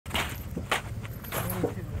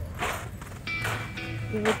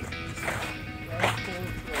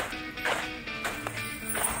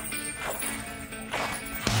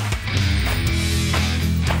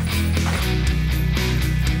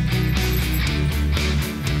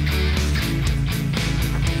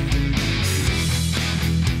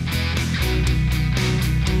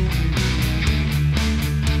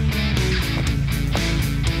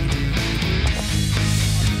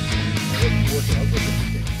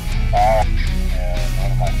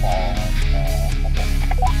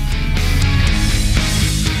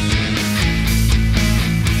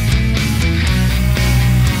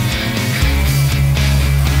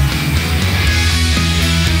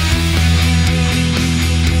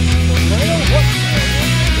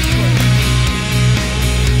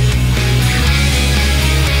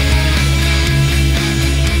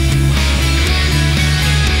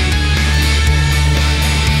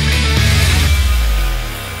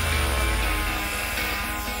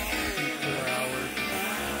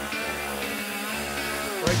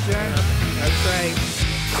That's right.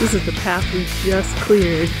 This is the path we just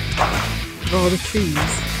cleared of all the trees.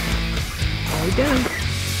 There we go.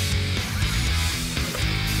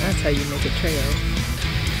 That's how you make a trail.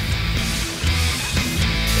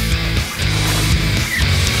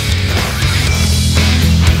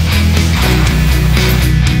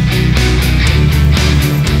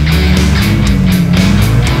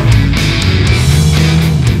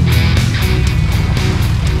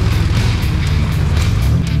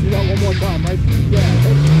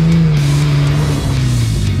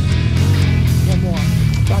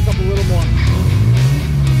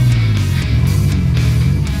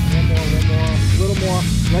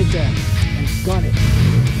 Right there, and gun it.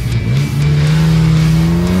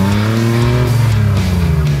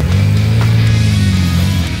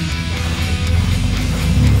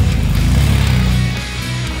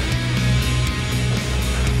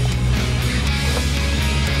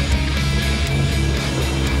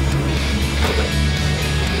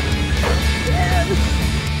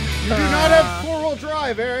 You do not have four-wheel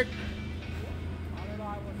drive, Eric.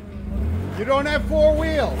 You don't have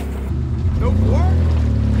four-wheel. No four?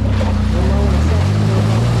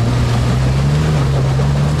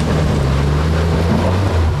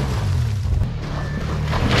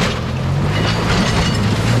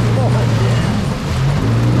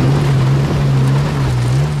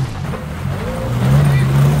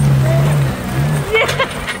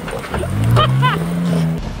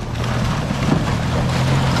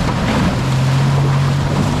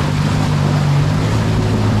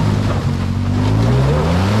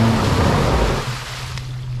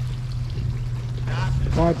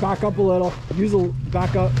 Back up a little. Use a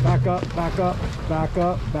back up, back up, back up, back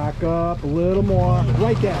up, back up. A little more.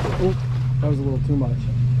 Right there. Oh, that was a little too much.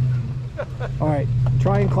 All right,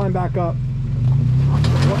 try and climb back up.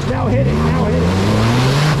 Now hit it. Now hit it.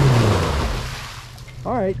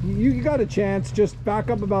 All right, you got a chance. Just back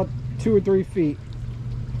up about 2 or 3 feet.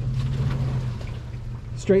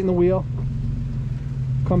 Straighten the wheel.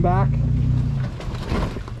 Come back.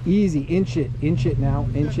 Easy. Inch it now.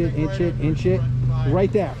 Inch it, inch it, inch it.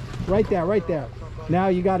 Right there, right there, right there. Now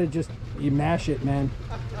you got to you mash it, man.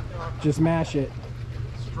 Just mash it.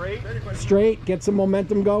 Straight, get some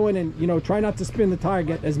momentum going, and, you know, try not to spin the tire.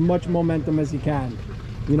 Get as much momentum as you can.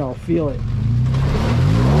 You know, feel it.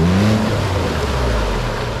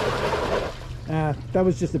 That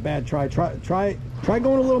was just a bad try. Try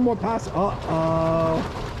going a little more past. Uh-oh.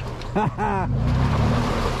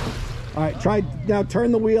 All right, try now.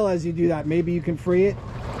 Turn the wheel as you do that. Maybe you can free it.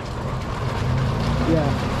 Yeah.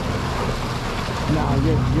 No,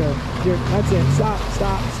 you're. That's it.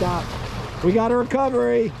 Stop. We got a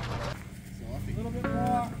recovery. A little bit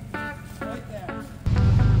more. Right there.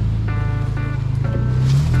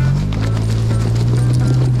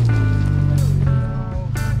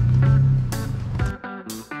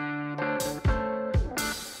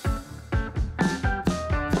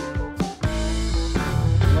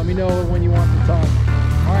 Let me know when you want to talk.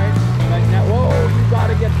 All right. Like now. Whoa! You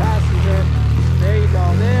gotta get passenger. There you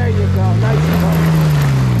go. There you go. Nice and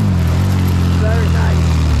very nice.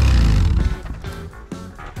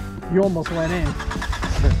 You almost went in.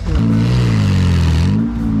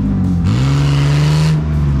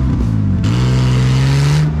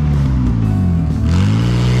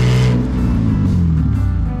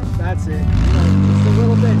 That's it. You know, just a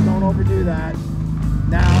little bit. Don't overdo that.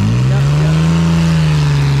 Now, yep.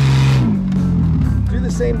 Do the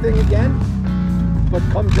same thing again, but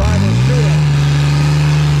come driving through it.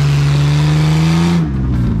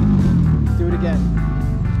 Again.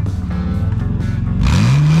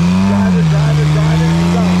 Drive it, go. You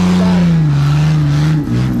got it.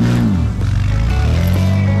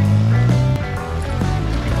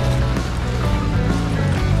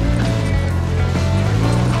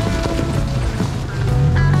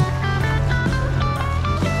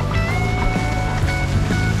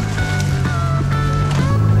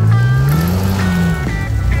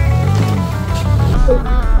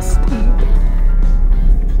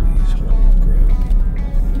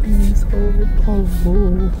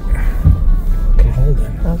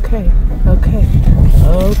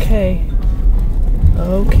 Okay.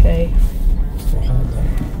 Okay. We're holding.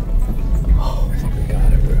 Oh, I think we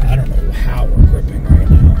got it. I don't know how we're gripping right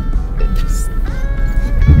now. It just...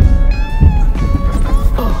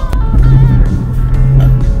 Oh.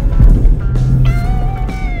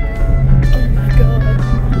 Oh my God.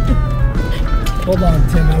 Hold on,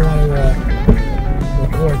 Tim. I want to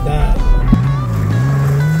record that.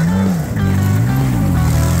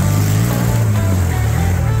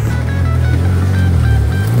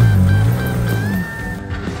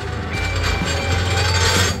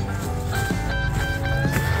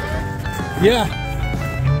 Yeah.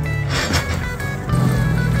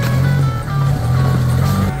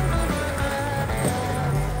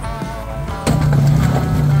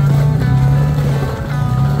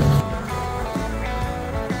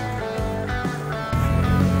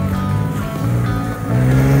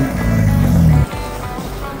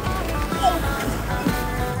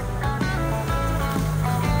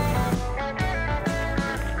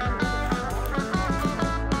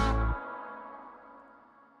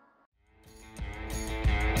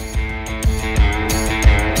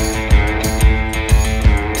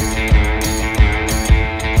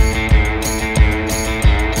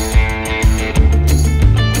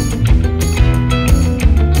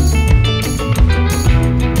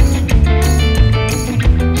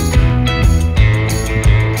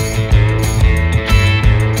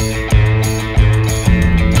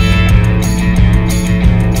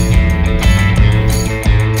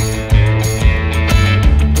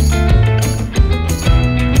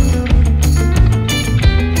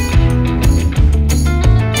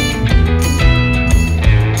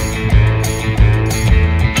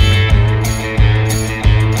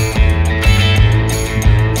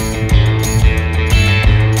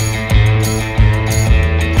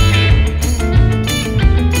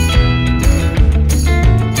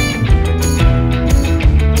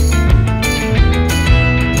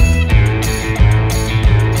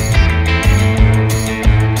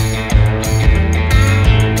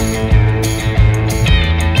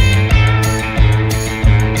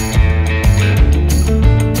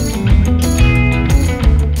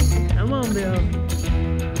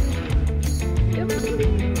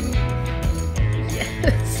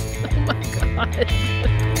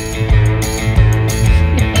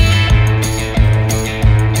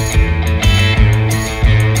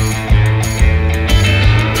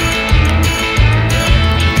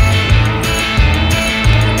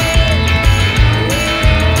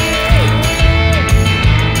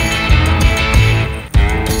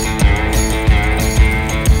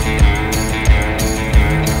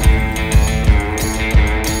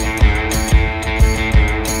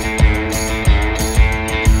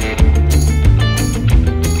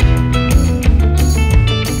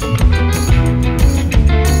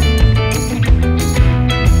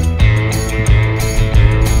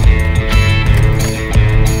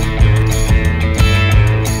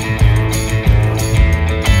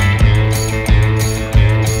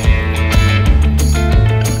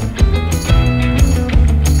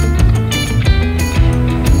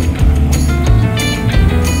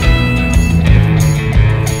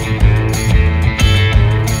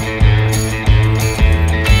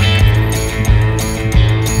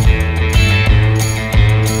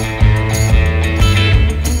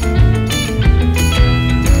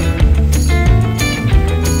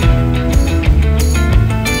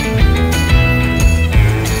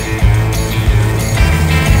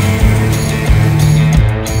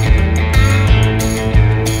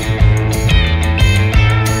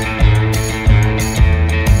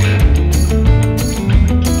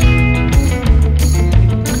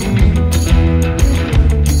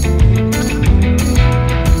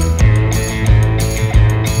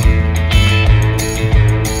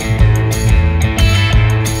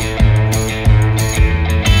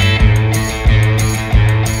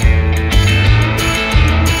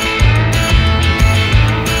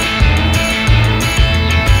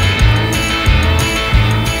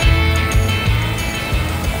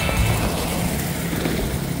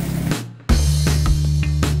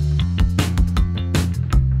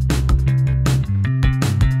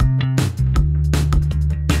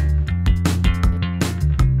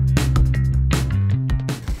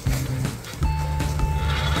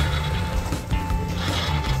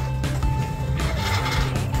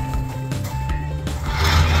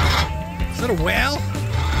 Is that a whale?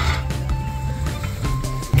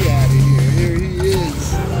 Get out of here. There he is.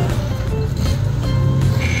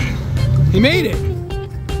 He made it.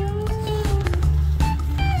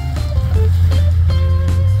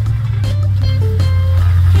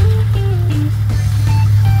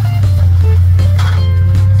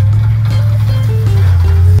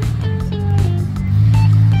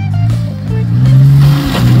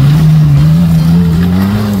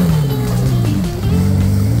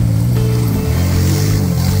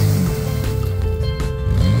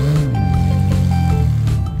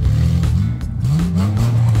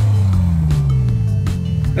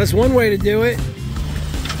 That's one way to do it.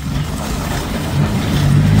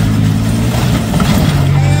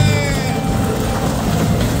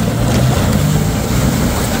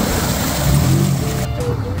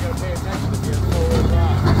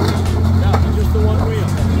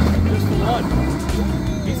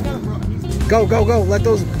 Go, go, go. Let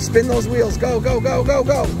those, spin those wheels. Go, go, go, go,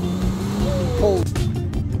 go. Hold.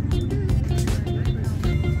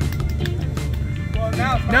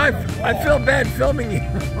 Now I feel bad filming you.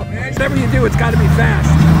 Whatever you do, it's got to be fast.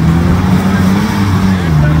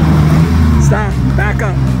 Stop. Back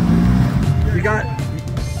up. You got...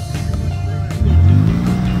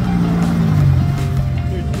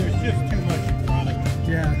 There's just too much product.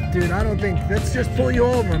 Yeah, dude, I don't think... Let's just pull you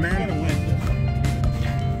over, man.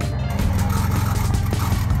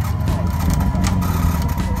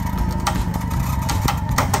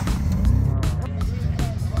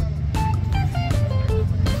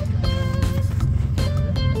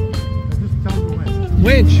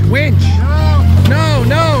 Winch, winch. No,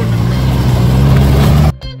 no.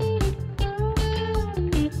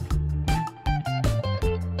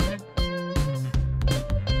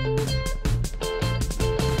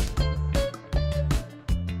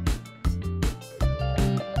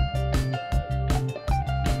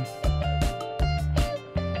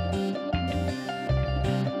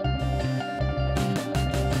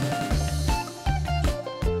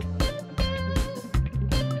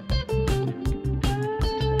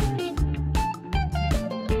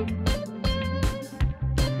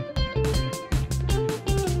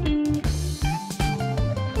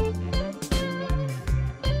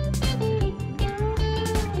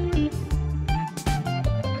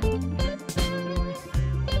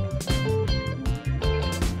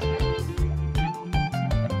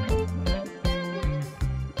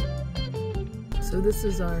 So this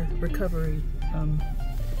is our recovery.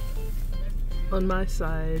 On my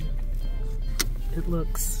side, it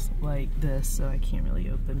looks like this, so I can't really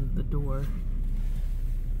open the door.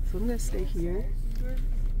 So I'm gonna stay here,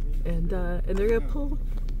 and they're gonna pull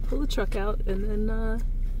the truck out, and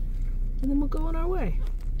then we'll go on our way.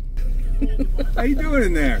 How you doing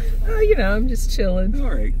in there? You know, I'm just chilling.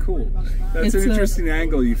 All right, cool. That's an interesting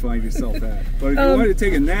angle you find yourself at. But if you wanted to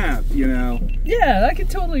take a nap, you know. Yeah, I could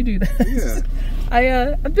totally do that.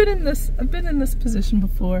 Yeah. I've been in this position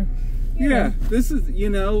before. Yeah, this is, you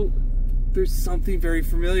know, there's something very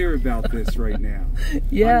familiar about this right now.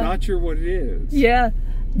 Yeah. I'm not sure what it is. Yeah.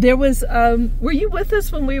 There was were you with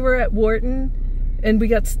us when we were at Wharton and we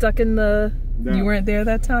got stuck in the... No. You weren't there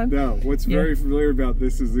that time? No. What's very familiar about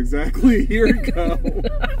this is exactly a year ago.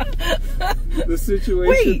 The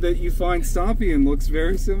situation that you find Stompy in looks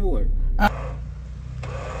very similar.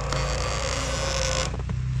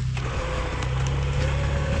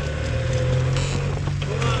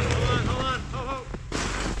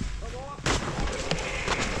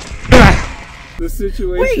 The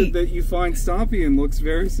situation that you find Stompy in looks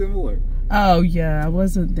very similar. Oh yeah, I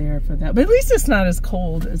wasn't there for that, but at least it's not as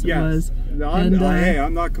cold as it was. Hey,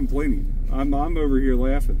 I'm not complaining. I'm over here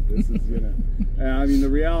laughing. This is, you know, I mean, the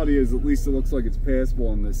reality is at least it looks like it's passable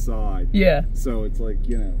on this side. Yeah. So it's like,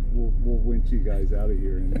 you know, we'll winch you guys out of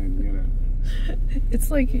here, and then, you know. It's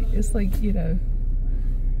like you know,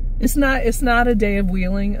 it's not a day of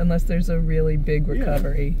wheeling unless there's a really big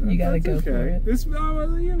recovery. You gotta go for it. This,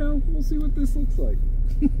 you know, we'll see what this looks like.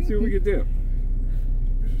 See what we can do.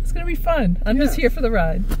 It's gonna be fun. I'm just here for the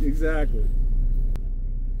ride. Exactly.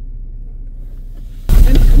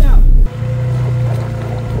 And come out.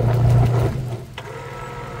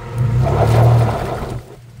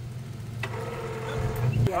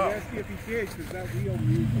 I'll ask you if he did, because that wheel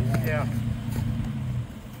moved a lot. Yeah.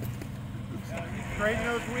 Straighten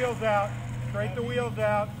those wheels out. Straighten the wheels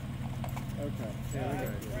out. Okay.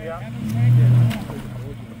 Yeah.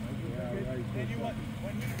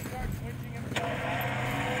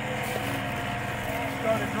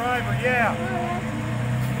 Start a driver, yeah.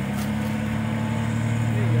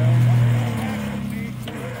 There you go.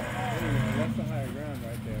 That's the higher ground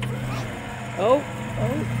right there. Oh.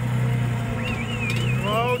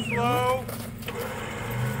 Slow, slow.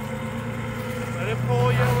 Let it pull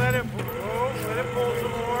you, let it pull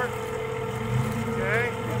some more. Okay.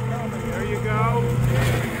 There you go.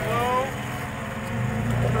 Slow.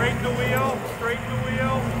 Straighten the wheel, straighten the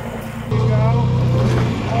wheel. There you go.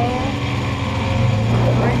 Slow.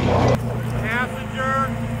 Passenger.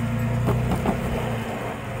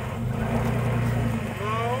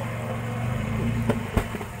 Slow.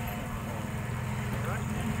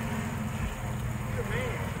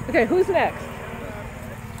 Okay, who's next?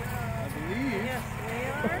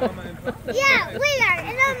 Yeah, we are,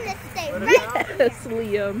 and I'm gonna stay right here. Yes,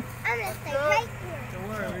 Liam. I'm gonna stay right here.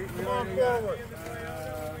 Come on forward.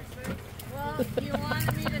 Well, you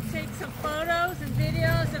wanted me to take some photos and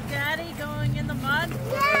videos of Daddy going in the mud?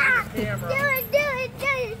 Yeah! Do it, do it, do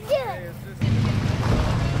it, do it!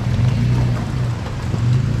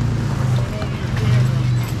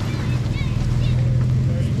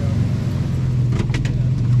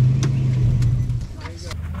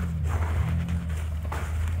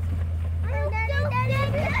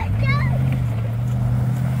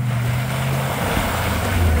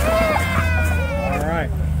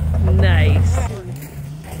 Nice.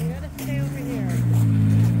 You gotta stay over here.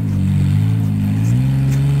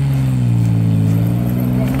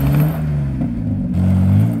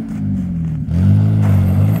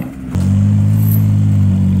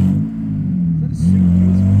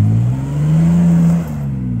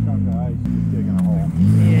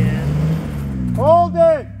 Yeah. Hold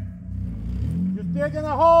it! You're digging a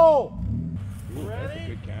hole! Ooh, that's a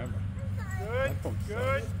good camera. Good,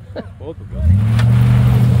 good. Both of them.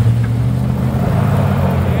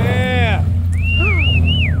 Yeah!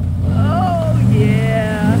 Oh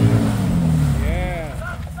yeah. Yeah!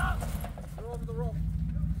 Throw over the rope.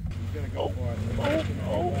 He's gonna go for it.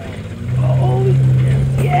 Oh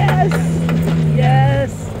yes.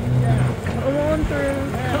 Yes. Come on through.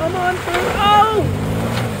 Come on through. Oh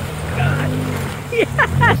God.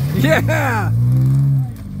 Yeah. Yeah!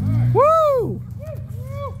 Woo!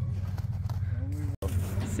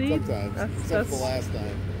 See? Sometimes, That's except for the last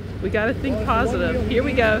time. we gotta think positive. Here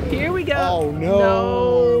we go. Here we go. Oh,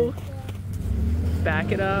 no. No.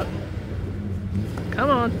 Back it up. Come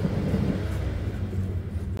on.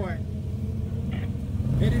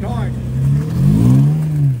 Hit it hard.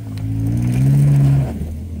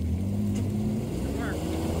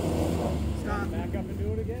 Stop. Back up and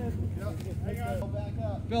do it again. Hang on. Back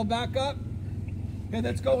up. Bill, back up. Okay,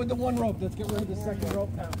 let's go with the one rope. Let's get rid of the second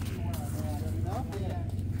rope now. Let me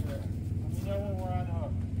know when we're on the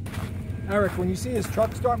hook. Eric, when you see his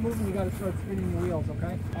truck start moving, you got to start spinning the wheels,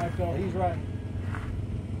 okay? All right, Bill, he's ready.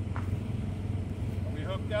 Are we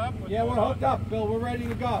hooked up? Yeah, we're hooked up, Bill. We're ready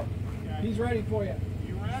to go. Okay. He's ready for you.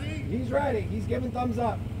 You ready? He's ready. He's giving thumbs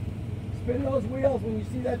up. Spin those wheels when you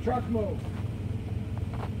see that truck move.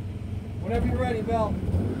 Whenever you're ready, Bill.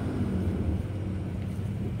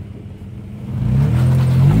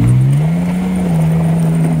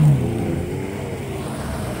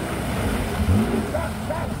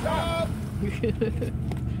 Stop.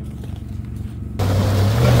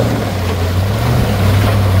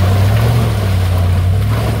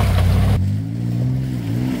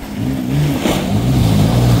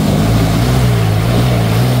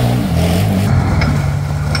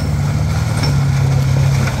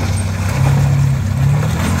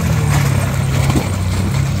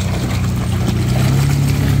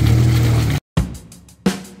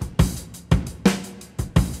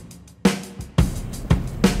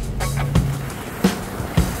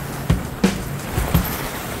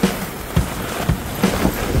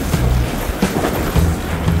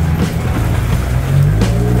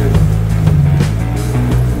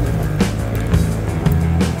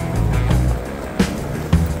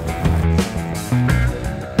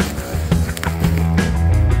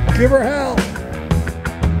 Give her hell.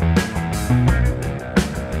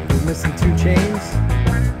 He's missing 2 chains.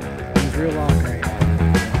 He's real long right now.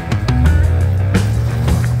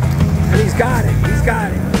 And he's got it. He's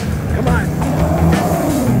got it. Come on.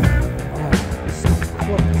 Oh, so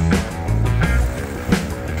close.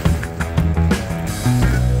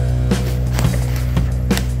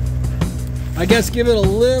 I guess give it a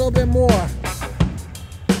little bit more.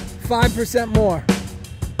 5% more.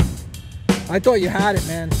 I thought you had it,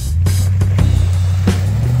 man.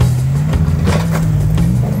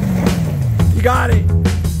 You got it.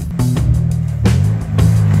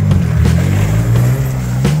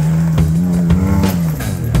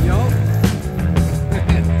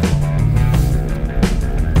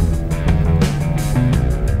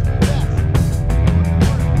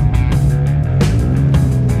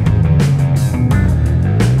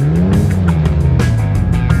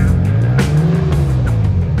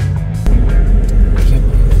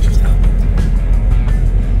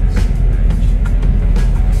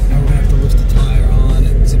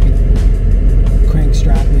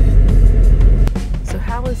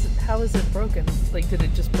 How is it broken? Like, did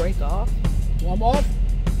it just break off? Well, I'm off.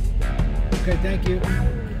 Okay, thank you. I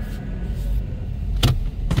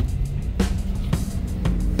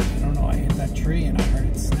don't know, I hit that tree and I heard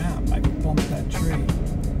it snap. I bumped that tree. I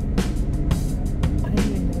didn't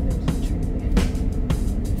even know there was a tree.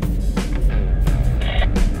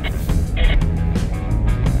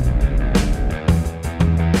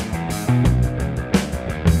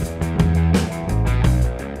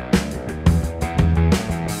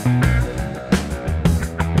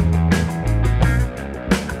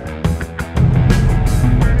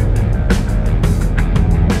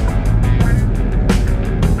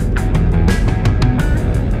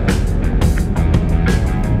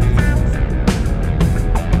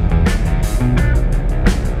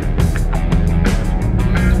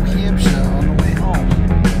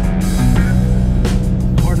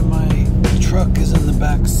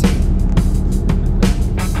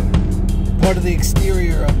 part of the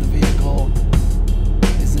exterior of the vehicle